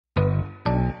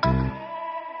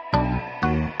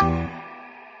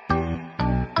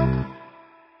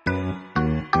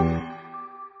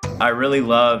I really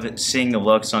love seeing the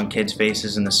looks on kids'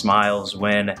 faces and the smiles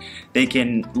when they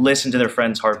can listen to their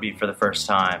friend's heartbeat for the first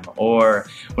time, or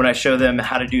when I show them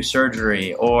how to do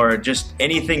surgery, or just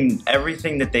anything,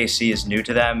 everything that they see is new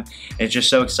to them. It's just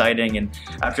so exciting, and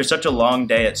after such a long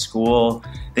day at school,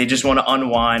 they just want to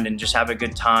unwind and just have a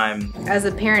good time. As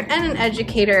a parent and an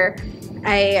educator,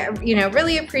 I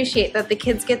really appreciate that the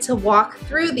kids get to walk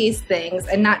through these things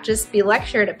and not just be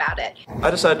lectured about it. I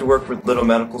decided to work with Little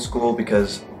Medical School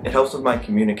because it helps with my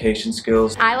communication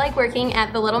skills. I like working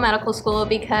at the Little Medical School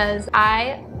because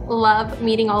I love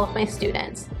meeting all of my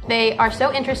students. They are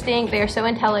so interesting, they are so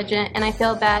intelligent, and I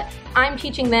feel that I'm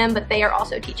teaching them, but they are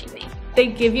also teaching me. They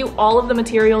give you all of the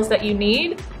materials that you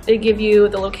need. They give you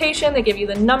the location, they give you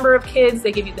the number of kids,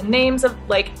 they give you the names of,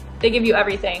 they give you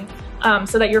everything.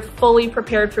 So that you're fully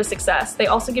prepared for success. They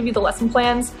also give you the lesson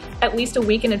plans at least a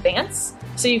week in advance,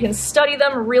 so you can study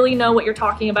them, really know what you're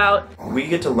talking about. We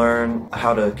get to learn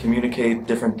how to communicate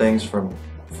different things for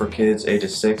kids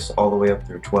ages 6 all the way up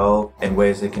through 12 in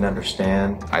ways they can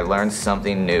understand. I learn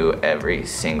something new every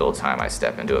single time I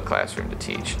step into a classroom to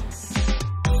teach.